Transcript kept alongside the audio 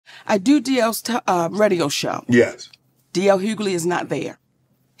I do DL's radio show. Yes. DL Hughley is not there.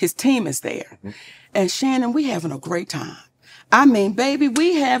 His team is there. And Shannon, we having a great time. I mean, baby,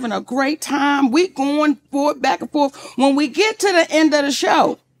 we having a great time. We going forward, back and forth. When we get to the end of the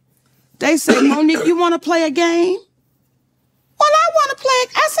show, they say, Monique, you want to play a game? Well, I want to play.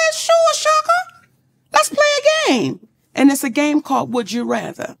 I said, sure, sugar. Let's play a game. And it's a game called Would You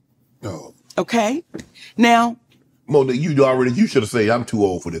Rather. Oh. Okay? Now. Monique, you should have said, I'm too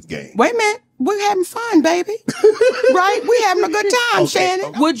old for this game. Wait a minute. We're having fun, baby. Right? We're having a good time, okay, Shannon.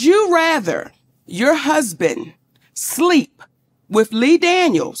 Okay. Would you rather your husband sleep with Lee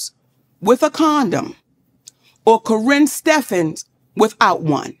Daniels with a condom or Corinne Steffens without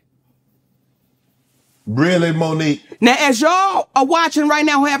one? Really, Monique? Now, as y'all are watching right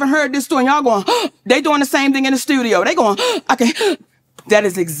now who haven't heard this story, y'all going, they doing the same thing in the studio. They going, okay. That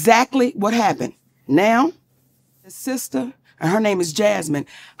is exactly what happened. Now, his sister, and her name is Jasmine,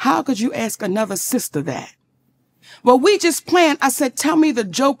 how could you ask another sister that? Well, we just planned. I said, tell me the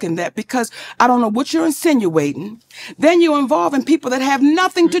joke in that, because I don't know what you're insinuating. Then you're involving people that have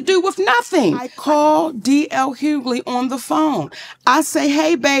nothing to do with nothing. I call D.L. Hughley on the phone. I say,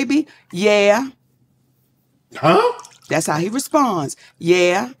 hey, baby, yeah. Huh? That's how he responds.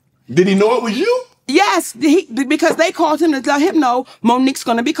 Yeah. Did he know it was you? Yes, because they called him to let him know Monique's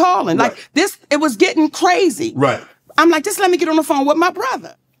going to be calling. Right. Like this, it was getting crazy. Right. I'm like, just let me get on the phone with my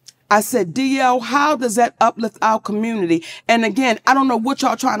brother. I said, DL, how does that uplift our community? And again, I don't know what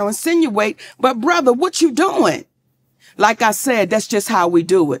y'all trying to insinuate, but brother, what you doing? Like I said, that's just how we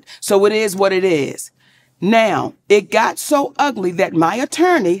do it. So it is what it is. Now, it got so ugly that my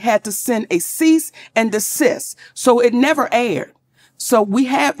attorney had to send a cease and desist. So it never aired. So we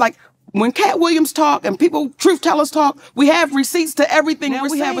have, like, when Cat Williams talk and people, truth tellers talk, we have receipts to everything. Now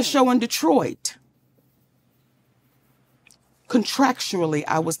we have a show in Detroit. Contractually,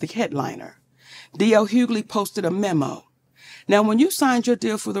 I was the headliner. D.L. Hughley posted a memo. Now, when you signed your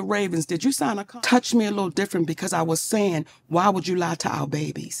deal for the Ravens, did you sign a contract? Touched me a little different because I was saying, why would you lie to our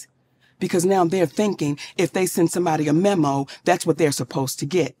babies? Because now they're thinking if they send somebody a memo, that's what they're supposed to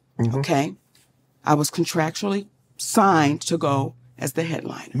get. Mm-hmm. Okay? I was contractually signed to go as the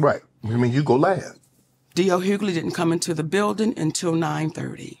headliner. Right. I mean, you go last. D.L. Hughley didn't come into the building until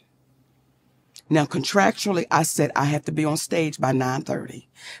 9:30. Now, contractually, I said I have to be on stage by 9:30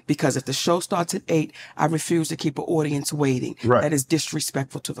 because if the show starts at 8, I refuse to keep an audience waiting. Right. That is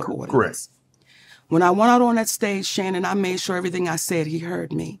disrespectful to the audience. Correct. When I went out on that stage, Shannon, I made sure everything I said, he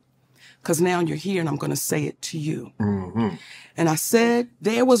heard me. Because now you're here and I'm going to say it to you. Mm-hmm. And I said,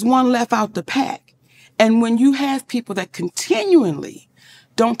 there was one left out the pack. And when you have people that continually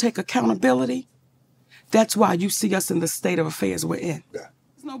don't take accountability, that's why you see us in the state of affairs we're in. Yeah.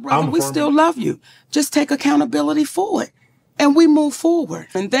 No, brother, we still love you. Just take accountability for it. And we move forward.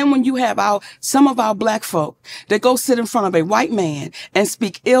 And then when you have some of our black folk that go sit in front of a white man and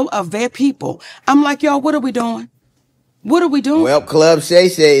speak ill of their people, I'm like, y'all, what are we doing? What are we doing? Well, Club Shay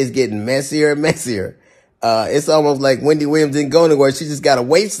Shay is getting messier and messier. It's almost like Wendy Williams didn't go anywhere. She just got a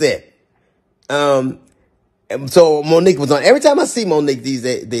weight set. So Monique was on. Every time I see Monique these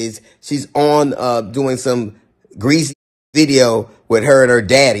days, she's on doing some greasy video with her and her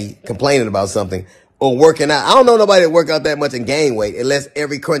daddy complaining about something or working out. I don't know nobody that work out that much and gain weight unless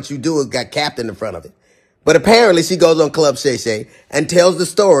every crunch you do has got Captain in front of it. But apparently she goes on Club Shay Shay and tells the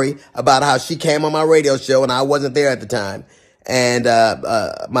story about how she came on my radio show and I wasn't there at the time. And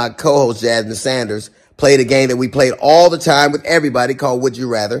my co-host Jasmine Sanders played a game that we played all the time with everybody called Would You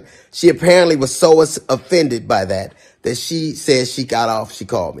Rather. She apparently was so offended by that she says she got off. She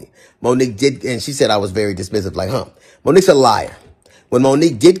called me. Monique did, and she said I was very dismissive, like, Monique's a liar. When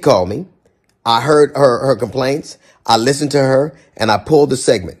Monique did call me, I heard her complaints. I listened to her and I pulled the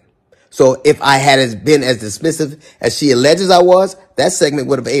segment. So if I had been as dismissive as she alleges I was, that segment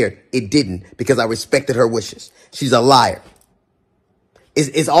would have aired. It didn't because I respected her wishes. She's a liar.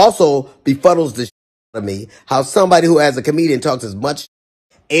 It's also befuddles the shit out of me how somebody who as a comedian talks as much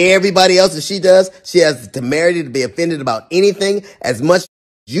everybody else as she does, she has the temerity to be offended about anything as much as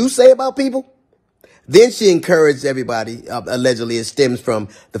you say about people. Then she encouraged everybody, allegedly it stems from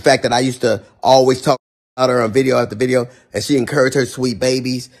the fact that I used to always talk about her on video after video, and she encouraged her sweet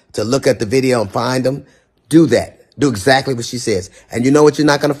babies to look at the video and find them. Do that. Do exactly what she says. And you know what you're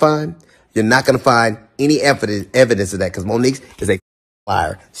not going to find? You're not going to find any evidence of that because Monique is a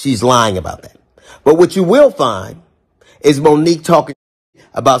liar. She's lying about that. But what you will find is Monique talking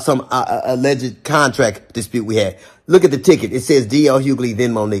about some alleged contract dispute we had. Look at the ticket. It says D.L. Hughley,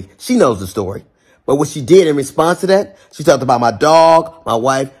 then Monique. She knows the story. But what she did in response to that, she talked about my dog, my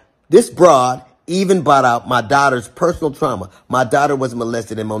wife. This broad even brought out my daughter's personal trauma. My daughter was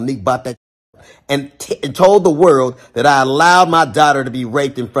molested, and Monique bought that and told the world that I allowed my daughter to be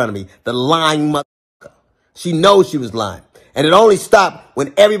raped in front of me. The lying mother. She knows she was lying. And it only stopped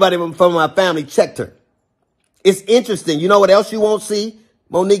when everybody from my family checked her. It's interesting. You know what else you won't see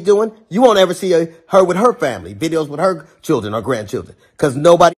Monique doing? You won't ever see her with her family, videos with her children or grandchildren, because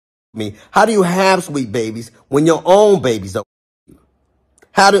nobody me. How do you have sweet babies when your own babies are?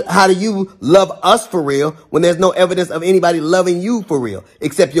 How do you love us for real when there's no evidence of anybody loving you for real,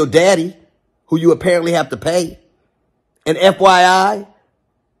 except your daddy, who you apparently have to pay? And FYI,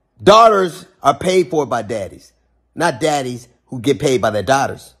 daughters are paid for by daddies, not daddies who get paid by their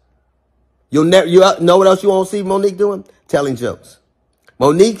daughters. You know what else you won't see Monique doing? Telling jokes.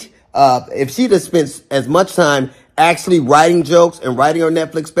 Monique, if she'd have spent as much time actually writing jokes and writing her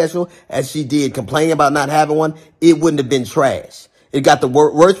Netflix special as she did complaining about not having one, it wouldn't have been trash. It got the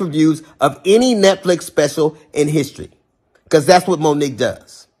worst reviews of any Netflix special in history, because that's what Monique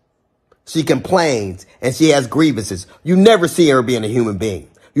does. She complains and she has grievances. You never see her being a human being.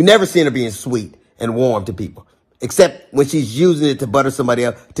 You never see her being sweet and warm to people, except when she's using it to butter somebody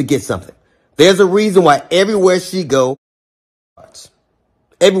up to get something. There's a reason why everywhere she goes,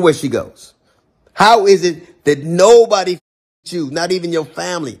 how is it that nobody you, not even your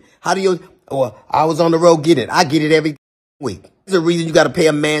family? How do you, I was on the road, get it. I get it every week. There's a reason you got to pay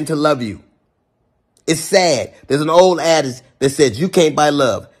a man to love you. It's sad. There's an old adage that says you can't buy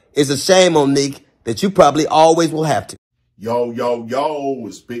love. It's a shame, Monique, that you probably always will have to. Yo, yo, yo,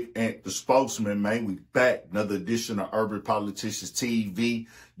 it's Big Ant, the spokesman, man. We back. Another edition of Urban Politicians TV,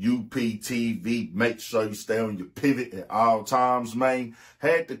 UPTV. Make sure you stay on your pivot at all times, man.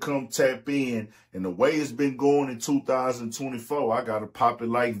 Had to come tap in. And the way it's been going in 2024, I got to pop it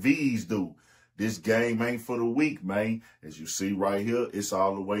like V's do. This game ain't for the weak, man. As you see right here, it's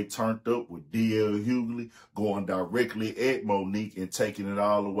all the way turned up with D.L. Hughley going directly at Monique and taking it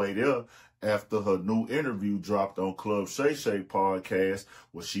all the way there after her new interview dropped on Club Shay Shay podcast,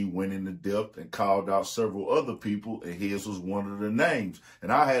 where she went into depth and called out several other people, and his was one of the names.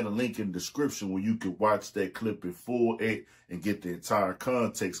 And I had a link in the description where you could watch that clip in full and get the entire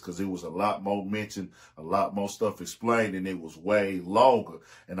context, because it was a lot more mentioned, a lot more stuff explained, and it was way longer.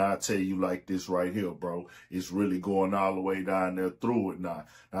 And I tell you like this right here, bro, it's really going all the way down there through it now.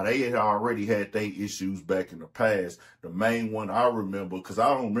 Now, they had already had their issues back in the past. The main one I remember, because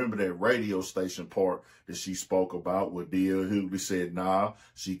I don't remember that radio station part that she spoke about, where D.L. Hughley said, nah,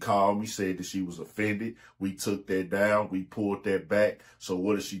 she called me, said that she was offended. We took that down. We pulled that back. So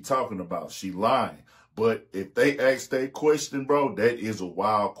what is she talking about? She lying. But if they ask that question, bro, that is a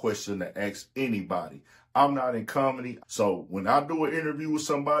wild question to ask anybody. I'm not in comedy, so when I do an interview with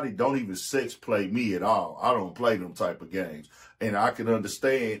somebody, don't even sex play me at all. I don't play them type of games. And I can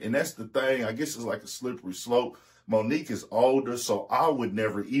understand, and that's the thing, I guess it's like a slippery slope. Monique is older, so I would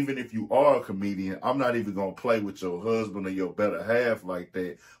never, even if you are a comedian, I'm not even going to play with your husband or your better half like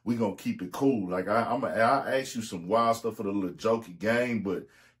that. We going to keep it cool. Like, I ask you some wild stuff for the little jokey game, but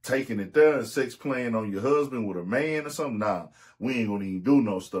taking it there and sex playing on your husband with a man or something, nah, we ain't going to even do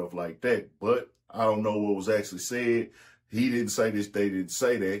no stuff like that. But I don't know what was actually said. He didn't say this, they didn't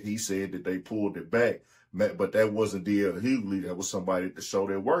say that. He said that they pulled it back. But that wasn't D.L. Hughley. That was somebody at the show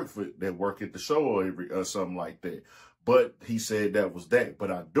that worked at the show or something like that. But he said that was that.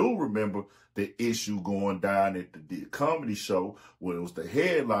 But I do remember the issue going down at the comedy show when it was the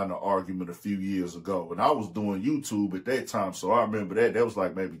headliner argument a few years ago. And I was doing YouTube at that time, so I remember that. That was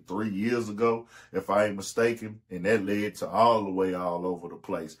like maybe 3 years ago, if I ain't mistaken. And that led to all the way all over the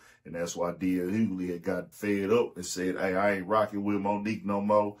place. And that's why D.L. Hughley had got fed up and said, hey, I ain't rocking with Monique no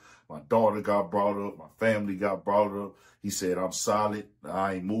more. My daughter got brought up. My family got brought up. He said, I'm solid.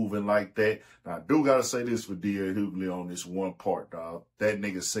 I ain't moving like that. Now, I do got to say this for D.L. Hughley on this one part, dog. That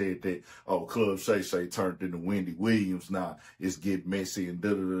nigga said that, oh, Club Shay Shay turned into Wendy Williams. Now, it's getting messy and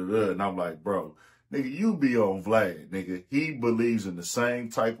da-da-da-da. And I'm like, bro, nigga, you be on Vlad, nigga. He believes in the same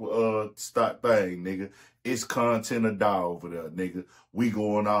type of stock thing, nigga. It's content or die over there, nigga. We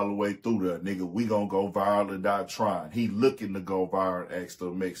going all the way through there, nigga. We gonna go viral and die trying. He looking to go viral and ask the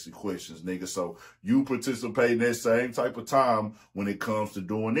Mexican questions, nigga. So you participate in that same type of time when it comes to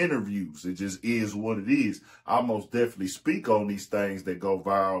doing interviews. It just is what it is. I most definitely speak on these things that go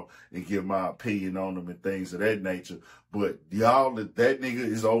viral and give my opinion on them and things of that nature. But y'all, that nigga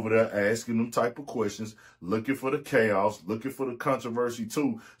is over there asking them type of questions, looking for the chaos, looking for the controversy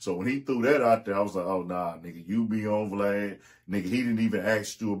too. So when he threw that out there, I was like, oh, nah, nah, nigga, you be on Vlad. Nigga, he didn't even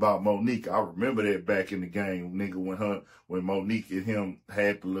ask you about Monique. I remember that back in the game, nigga, when Monique and him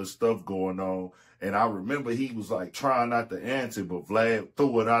had the little stuff going on. And I remember he was like trying not to answer, but Vlad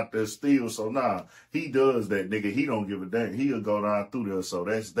threw it out there still. So nah, he does that, nigga. He don't give a damn. He'll go down through there. So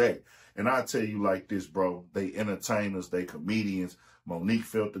that's that. And I tell you like this, bro. They entertainers, they comedians. Monique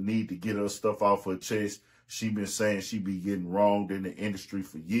felt the need to get her stuff off her chest. She been saying she be getting wronged in the industry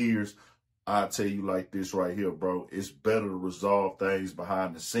for years. I tell you like this right here, bro. It's better to resolve things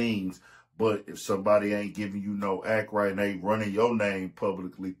behind the scenes. But if somebody ain't giving you no act right and ain't running your name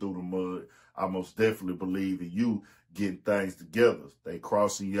publicly through the mud, I most definitely believe in you getting things together. They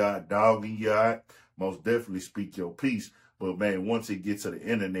crossing you out, dogging you out. Most definitely speak your piece. But, man, once it gets to the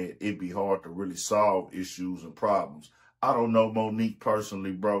internet, it be hard to really solve issues and problems. I don't know Monique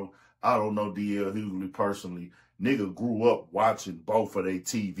personally, bro. I don't know DL Hughley personally. Nigga grew up watching both of their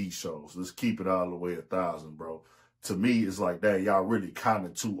TV shows. Let's keep it all the way 1,000, bro. To me, it's like that. Y'all really kind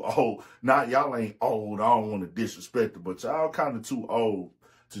of too old. Not y'all ain't old. I don't want to disrespect it, but y'all kind of too old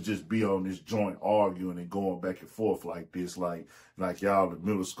to just be on this joint arguing and going back and forth like this, like y'all in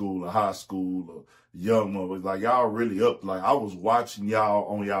middle school or high school or young mothers. Like y'all really up. Like I was watching y'all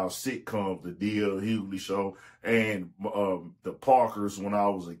on y'all sitcoms, the DL Hughley show and the Parkers when I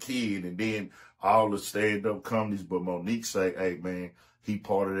was a kid, and then all the stand-up comedies. But Monique say, hey man, he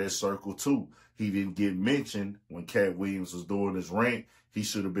part of that circle too. He didn't get mentioned when Cat Williams was doing his rant. He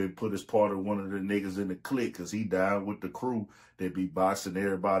should have been put as part of one of the niggas in the clique because he down with the crew that be boxing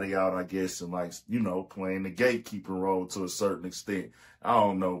everybody out, I guess, and like, you know, playing the gatekeeper role to a certain extent. I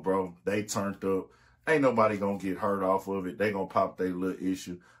don't know, bro. They turned up. Ain't nobody gonna get hurt off of it. They gonna pop their little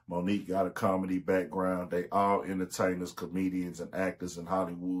issue. Monique got a comedy background. They all entertainers, comedians, and actors in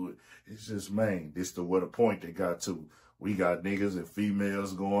Hollywood. It's just, man, this the what a point they got to. We got niggas and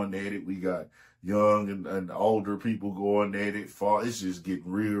females going at it. We got young and older people going at it. It's just getting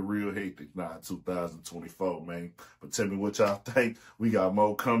real hectic now in 2024, man. But tell me what y'all think. We got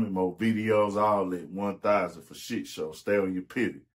more coming, more videos, all at 1,000 for shit show. Stay on your pivot.